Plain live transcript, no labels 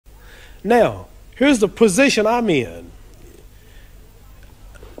Now, here's the position I'm in.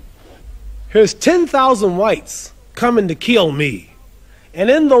 Here's 10,000 whites coming to kill me. And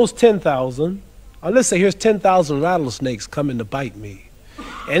in those 10,000, or let's say here's 10,000 rattlesnakes coming to bite me.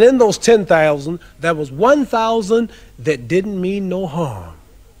 And in those 10,000, there was 1,000 that didn't mean no harm.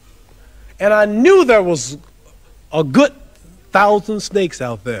 And I knew there was a good 1,000 snakes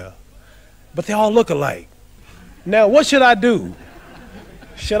out there, but they all look alike. Now, what should I do?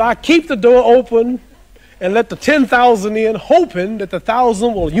 Should I keep the door open and let the 10,000 in, hoping that the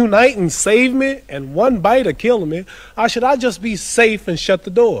 1,000 will unite and save me and one bite will kill me? Or should I just be safe and shut the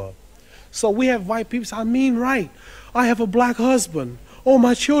door? So we have white people say, I mean right. I have a black husband. Oh,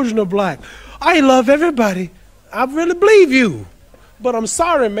 my children are black. I love everybody. I really believe you. But I'm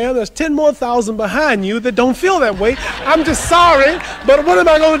sorry, man, there's 10,000 more behind you that don't feel that way. I'm just sorry, but what am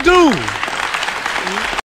I going to do?